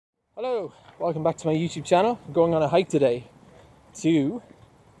Hello, welcome back to my YouTube channel. I'm going on a hike today to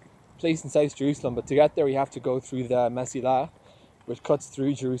a place in South Jerusalem, but to get there we have to go through the Mesilah, which cuts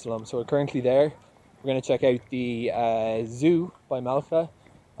through Jerusalem. So we're currently there. We're going to check out the zoo by Malcha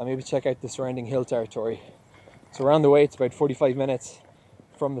and maybe check out the surrounding hill territory. So we're on the way. It's about 45 minutes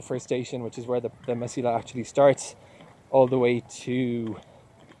from the first station, which is where the Mesilah actually starts, all the way to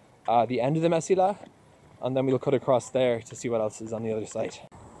the end of the Mesilah, and then we'll cut across there to see what else is on the other side.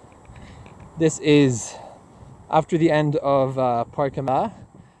 This is after the end of Park Hama.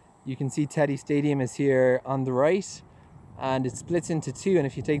 You can see Teddy Stadium is here on the right, and it splits into two, and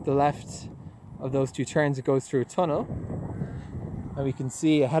if you take the left of those two turns it goes through a tunnel. And we can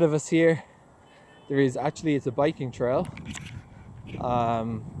see ahead of us here there is actually, it's a biking trail,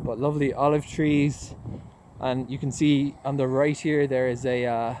 but lovely olive trees. And you can see on the right here there is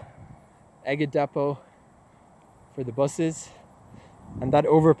a Eged depot for the buses, and that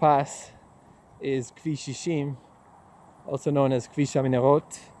overpass is Kvish 60, also known as Kvish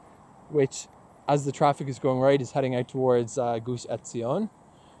Aminerot, which, as the traffic is going right, is heading out towards Gush Etzion.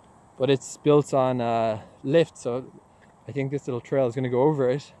 But it's built on a lift, so I think this little trail is going to go over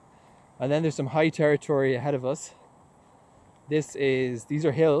it. And then there's some high territory ahead of us. These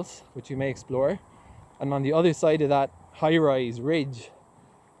are hills, which you may explore. And on the other side of that high-rise ridge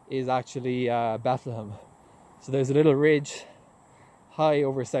is actually Bethlehem. So there's a little ridge high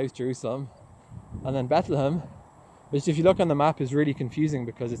over South Jerusalem. And then Bethlehem, which if you look on the map is really confusing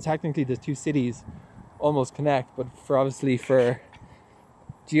because it's technically the two cities almost connect, but obviously for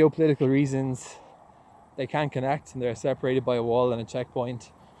geopolitical reasons they can't connect and they're separated by a wall and a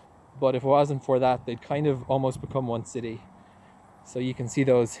checkpoint. But if it wasn't for that, they'd kind of almost become one city. So you can see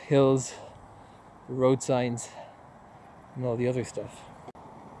those hills, the road signs, and all the other stuff.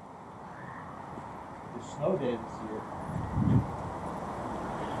 The snow day this year.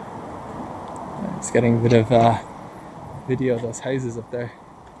 It's getting a bit of video of those houses up there.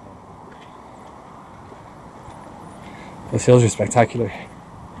 Those hills are spectacular.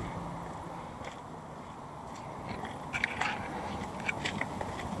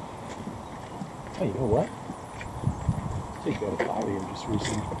 Oh, you know what? I think I got a fire here just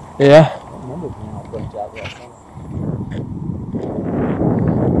recently. Yeah. I don't remember being all burnt out last summer.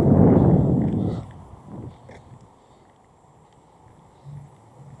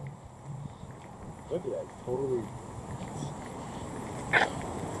 Look at that, totally.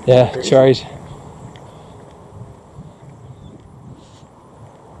 Yeah, charged. It's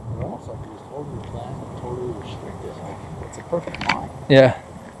almost like it was totally planned and totally restricted. Like, it's a perfect line. Yeah.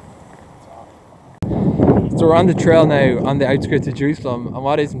 So we're on the trail now on the outskirts of Jerusalem, and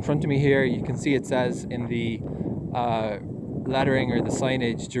what is in front of me here, you can see it says in the lettering or the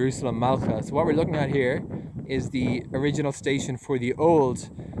signage, Jerusalem Malcha. So what we're looking at here is the original station for the old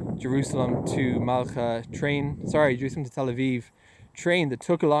Jerusalem to Malcha train, Jerusalem to Tel Aviv train that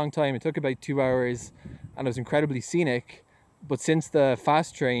took a long time. It took about 2 hours and it was incredibly scenic. But since the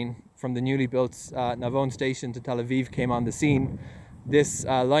fast train from the newly built Navon station to Tel Aviv came on the scene, this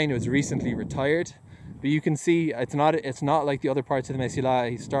line was recently retired. But you can see it's not like the other parts of the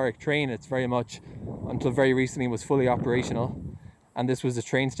Mesilah historic train. It's very much, until very recently, was fully operational. And this was a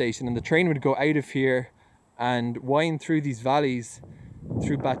train station, and the train would go out of here and wind through these valleys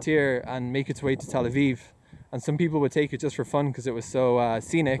through Batir and make its way to Tel Aviv. And some people would take it just for fun because it was so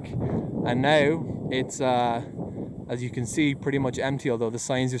scenic. And now it's, as you can see, pretty much empty, although the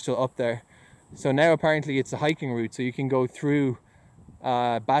signs are still up there. So now apparently it's a hiking route, so you can go through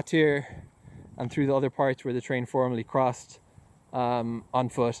Batir and through the other parts where the train formerly crossed on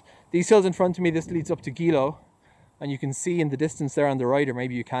foot. These hills in front of me, this leads up to Gilo, and you can see in the distance there on the right, or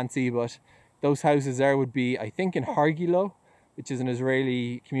maybe you can't see, but those houses there would be, I think, in Gilo, which is an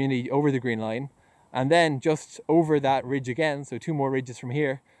Israeli community over the Green Line. And then just over that ridge again, so two more ridges from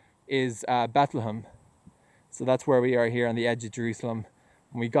here, is Bethlehem. So that's where we are here on the edge of Jerusalem.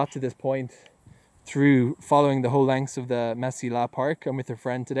 And we got to this point through following the whole length of the Mesilah Park. I'm with a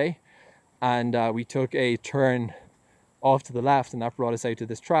friend today. And we took a turn off to the left, and that brought us out to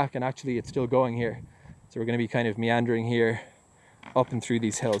this track, and actually it's still going here. So we're going to be kind of meandering here up and through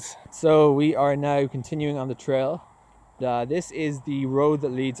these hills. So we are now continuing on the trail. This is the road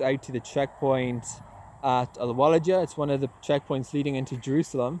that leads out to the checkpoint at Al-Walaja. It's one of the checkpoints leading into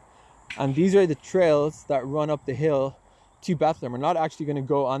Jerusalem. And these are the trails that run up the hill to Bethlehem. We're not actually going to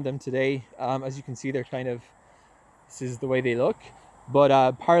go on them today. As you can see, they're kind of, this is the way they look.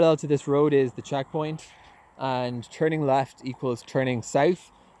 But parallel to this road is the checkpoint, and turning left equals turning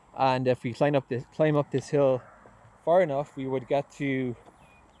south. And if we climb up this hill far enough, we would get to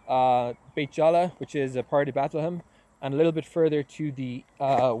Beit Jala, which is a part of Bethlehem, and a little bit further to the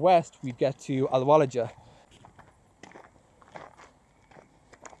west we get to Al-Walija.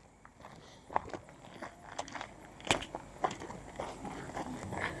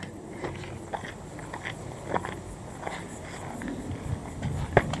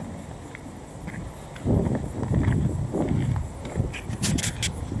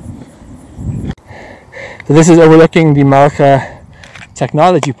 So this is overlooking the Malcha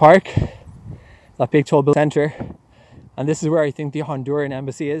Technology Park, that big tall building center, and this is where I think the Honduran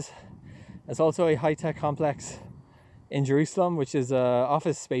embassy is. It's also a high-tech complex in Jerusalem, which is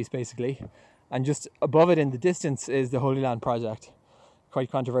office space basically, and just above it in the distance is the Holy Land Project,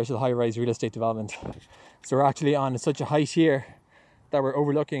 quite controversial high-rise real estate development. So we're actually on such a height here that we're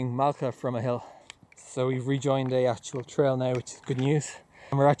overlooking Malcha from a hill. So we've rejoined the actual trail now, which is good news,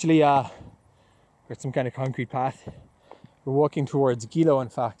 and we're actually we're at some kind of concrete path. We're walking towards Gilo, in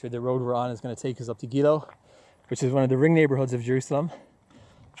fact, or the road we're on is going to take us up to Gilo, which is one of the ring neighborhoods of Jerusalem.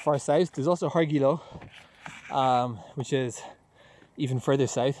 Far south, there's also Har Gilo, which is even further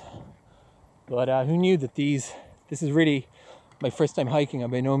south. But who knew that this is really my first time hiking.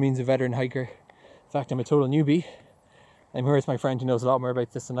 I'm by no means a veteran hiker. In fact, I'm a total newbie. I'm here with my friend who knows a lot more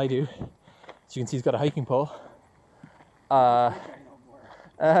about this than I do. As you can see, he's got a hiking pole.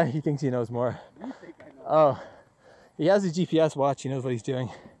 He thinks he knows more. Oh, he has a GPS watch, he knows what he's doing.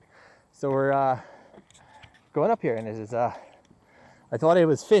 So we're going up here, and it is, I thought I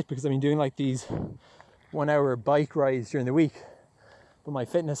was fit because I've been doing like these 1 hour bike rides during the week, but my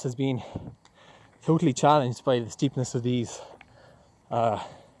fitness has been totally challenged by the steepness of these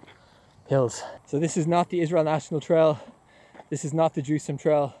hills. So this is not the Israel National Trail, this is not the Jerusalem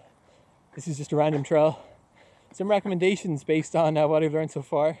Trail, this is just a random trail. Some recommendations based on what I've learned so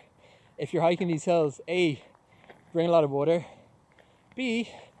far. If you're hiking these hills, A, bring a lot of water. B,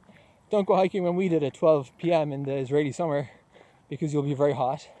 don't go hiking when we did at 12 p.m. in the Israeli summer because you'll be very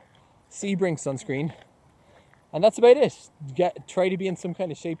hot. C, bring sunscreen. And that's about it. Try to be in some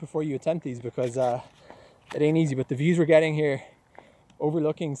kind of shape before you attempt these because it ain't easy. But the views we're getting here,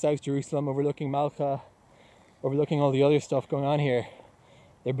 overlooking South Jerusalem, overlooking Malcha, overlooking all the other stuff going on here.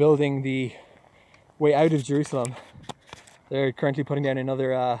 They're building the way out of Jerusalem. They're currently putting down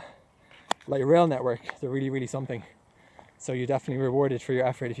another light rail network. They're really something. So you're definitely rewarded for your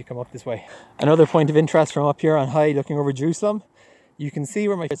effort if you come up this way. Another point of interest from up here on high looking over Jerusalem, you can see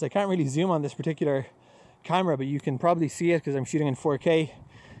where I can't really zoom on this particular camera, but you can probably see it because I'm shooting in 4K.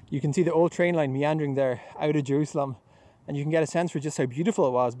 You can see the old train line meandering there out of Jerusalem, and you can get a sense for just how beautiful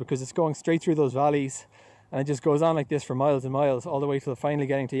it was because it's going straight through those valleys, and it just goes on like this for miles and miles all the way till finally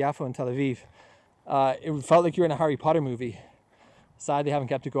getting to Yaffo and Tel Aviv. It felt like you're in a Harry Potter movie. Sad they haven't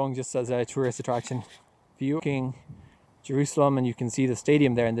kept it going just as a tourist attraction. Viewing Jerusalem, and you can see the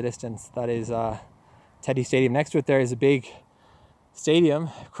stadium there in the distance. That is Teddy Stadium. Next to it there is a big stadium,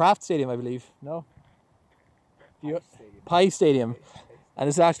 Kraft Stadium I believe. No? Pi Stadium. And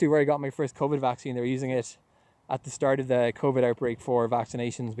this is actually where I got my first COVID vaccine. They were using it at the start of the COVID outbreak for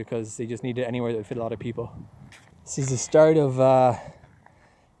vaccinations because they just needed it anywhere that would fit a lot of people. This is the start of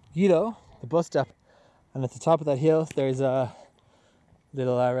Gilo, the bus stop, and at the top of that hill there's a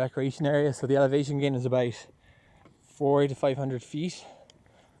little recreation area. So the elevation gain is about 400 to 500 feet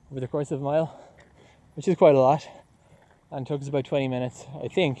over the course of a mile, which is quite a lot, and took us about 20 minutes. I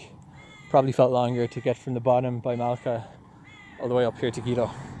think probably felt longer to get from the bottom by Malcha all the way up here to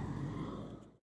Gilo.